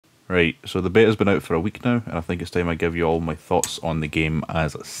Right, so the beta's been out for a week now, and I think it's time I give you all my thoughts on the game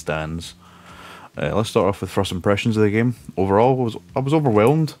as it stands. Let's start off with first impressions of the game. Overall, I was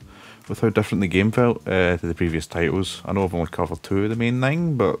overwhelmed with how different the game felt to the previous titles. I know I've only covered 2 of the main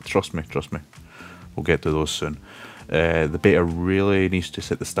 9, but trust me, we'll get to those soon. The beta really needs to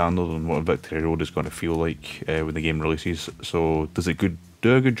set the standard on what Victory Road is going to feel like when the game releases, so does it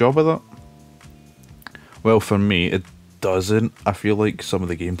do a good job of that? Well, for me, it doesn't. I feel like some of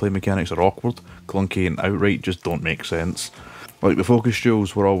the gameplay mechanics are awkward, clunky, and outright just don't make sense. Like, the focus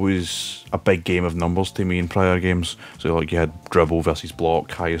duels were always a big game of numbers to me in prior games, so like you had dribble versus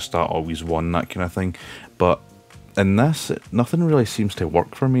block, highest stat always won, that kind of thing. But in this, nothing really seems to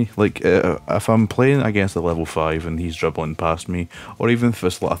work for me. Like, if I'm playing against a level 5 and he's dribbling past me, or even if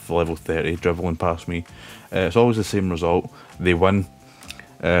it's like a level 30 dribbling past me, it's always the same result. They win.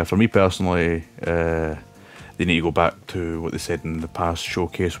 For me personally, they need to go back to what they said in the past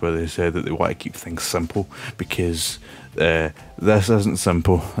showcase, where they said that they want to keep things simple, because this isn't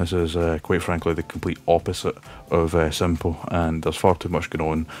simple. This is quite frankly the complete opposite of simple, and there's far too much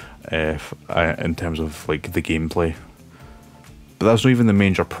going on in terms of like the gameplay. But that's not even the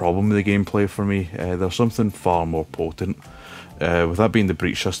major problem with the gameplay for me. There's something far more potent, with that being the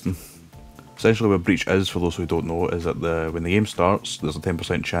breach system. Essentially what breach is, for those who don't know, is that when the game starts, there's a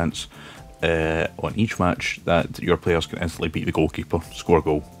 10% chance on each match that your players can instantly beat the goalkeeper, score a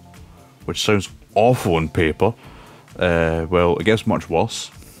goal. Which sounds awful on paper. Well, it gets much worse,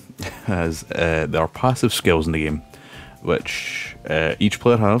 as there are passive skills in the game, which each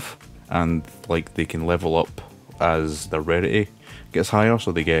player have, and like they can level up as their rarity gets higher,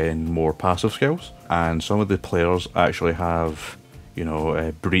 so they gain more passive skills. And some of the players actually have, you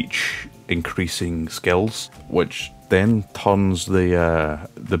know, breach increasing skills, which then turns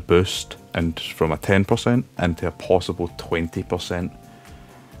the boost and from a 10% into a possible 20%,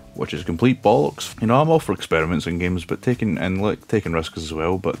 which is complete bollocks. You know, I'm all for experiments in games, but taking risks as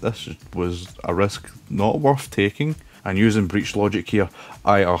well. But this was a risk not worth taking. And using breach logic here,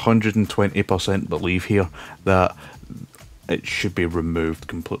 I 120% believe here that it should be removed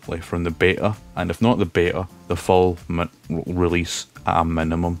completely from the beta, and if not the beta, the full release at a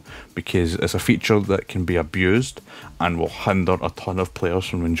minimum, because it's a feature that can be abused and will hinder a ton of players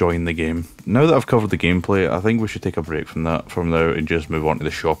from enjoying the game. Now that I've covered the gameplay, I think we should take a break from that from now and just move on to the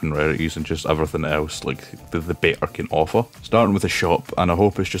shop and rarities and just everything else like the beta can offer. Starting with the shop, and I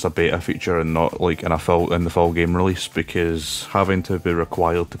hope it's just a beta feature and not like in the full game release, because having to be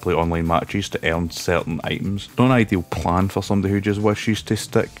required to play online matches to earn certain items, not an ideal plan for somebody who just wishes to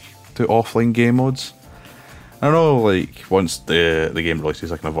stick to offline game modes. I know, like, once the game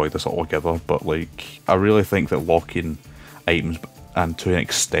releases I can avoid this altogether, but like, I really think that locking items and to an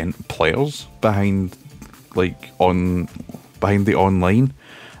extent players behind the online,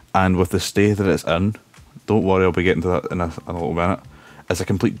 and with the state that it's in, don't worry, I'll be getting to that in a little minute, it's a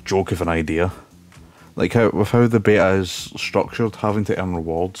complete joke of an idea. Like with how the beta is structured, having to earn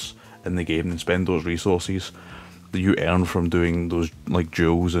rewards in the game and spend those resources that you earn from doing those like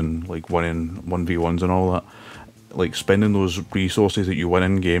duels and like winning 1v1s and all that, like spending those resources that you win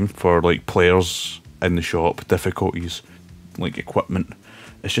in game for like players in the shop, difficulties, like equipment,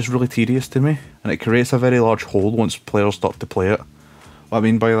 it's just really tedious to me, and it creates a very large hole once players start to play it. What I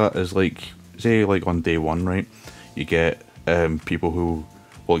mean by that is, like, say like on day 1, right, you get people who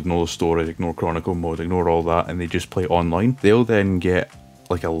will ignore the story, ignore chronicle mode, ignore all that, and they just play online. They'll then get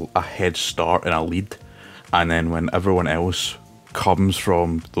like a head start and a lead, and then when everyone else comes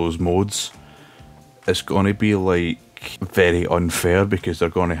from those modes, it's going to be like very unfair, because they're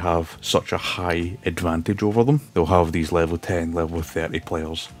going to have such a high advantage over them. They'll have these level 10, level 30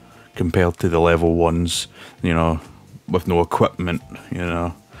 players compared to the level 1s, you know, with no equipment, you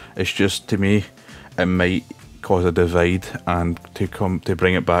know. It's just, to me, it might cause a divide, and to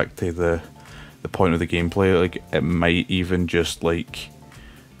bring it back to the point of the gameplay, like, it might even just like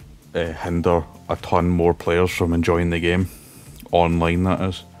hinder a ton more players from enjoying the game online, that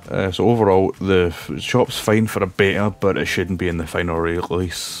is. So overall, the shop's fine for a beta, but it shouldn't be in the final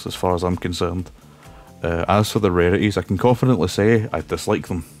release as far as I'm concerned. As for the rarities, I can confidently say I dislike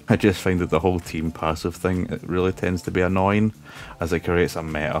them. I just find that the whole team passive thing, it really tends to be annoying, as it creates a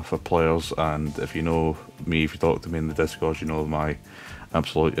meta for players, and if you know me, if you talk to me in the Discord, you know my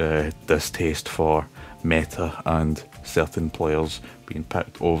absolute distaste for meta and certain players being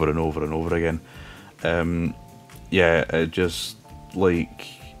picked over and over and over again. Yeah, it just, like,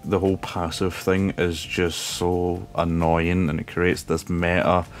 the whole passive thing is just so annoying, and it creates this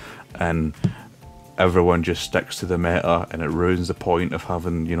meta, and everyone just sticks to the meta, and it ruins the point of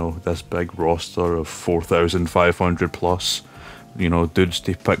having, you know, this big roster of 4,500 plus you know, dudes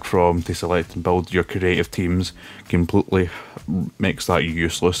to pick from to select and build your creative teams completely makes that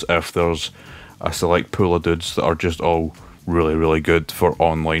useless if there's a select pool of dudes that are just all really, really good for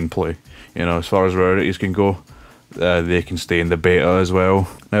online play. You know, as far as rarities can go, they can stay in the beta as well.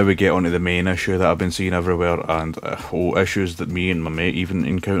 Now we get onto the main issue that I've been seeing everywhere, and issues that me and my mate even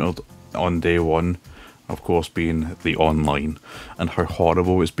encountered on day one, of course, being the online, and how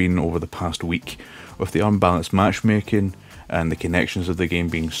horrible it's been over the past week with the unbalanced matchmaking and the connections of the game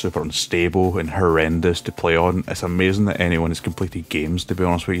being super unstable and horrendous to play on. It's amazing that anyone has completed games, to be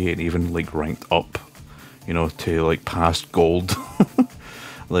honest with you, and even like ranked up, you know, to like past gold.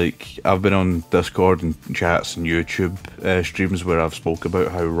 Like, I've been on Discord and chats and YouTube streams where I've spoke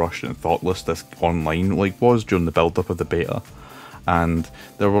about how rushed and thoughtless this online like was during the build up of the beta, and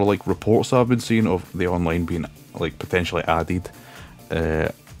there were like reports I've been seeing of the online being like potentially added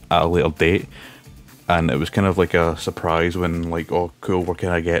at a later date, and it was kind of like a surprise when like, oh cool, we're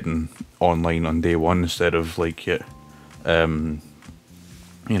kind of getting online on day one instead of like you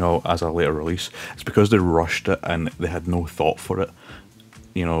know, as a later release. It's because they rushed it and they had no thought for it,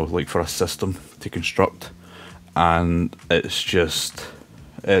 you know, like for a system to construct, and it's just,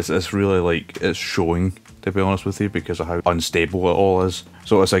 it's really like, it's showing, to be honest with you, because of how unstable it all is.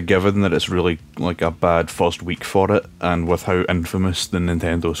 So it's a given that it's really like a bad first week for it, and with how infamous the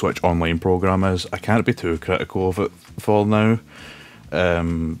Nintendo Switch Online program is, I can't be too critical of it for now,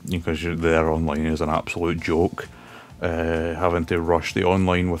 because their online is an absolute joke. Having to rush the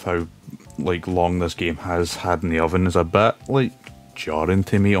online with how like long this game has had in the oven is a bit like jarring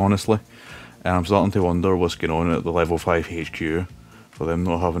to me, honestly, and I'm starting to wonder what's going on at the level 5 HQ for them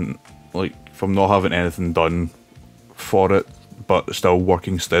not having, like, from not having anything done for it but still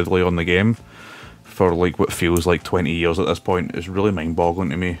working steadily on the game for like what feels like 20 years at this point. Is really mind-boggling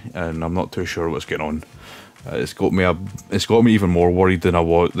to me, and I'm not too sure what's going on. It's got me even more worried than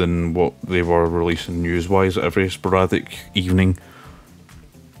what they were releasing news-wise every sporadic evening.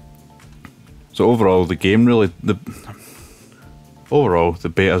 So overall, the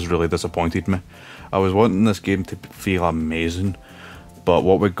beta's really disappointed me. I was wanting this game to feel amazing, but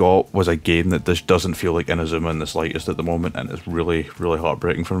what we got was a game that just doesn't feel like Inazuma in the slightest at the moment, and it's really, really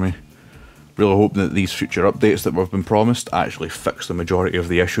heartbreaking for me. Really hope that these future updates that we've been promised actually fix the majority of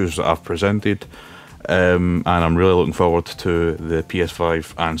the issues that I've presented, and I'm really looking forward to the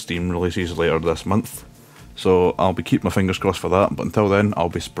PS5 and Steam releases later this month. So I'll be keeping my fingers crossed for that, but until then I'll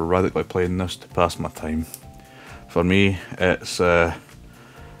be sporadically playing this to pass my time. For me, it's not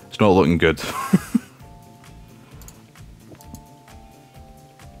looking good.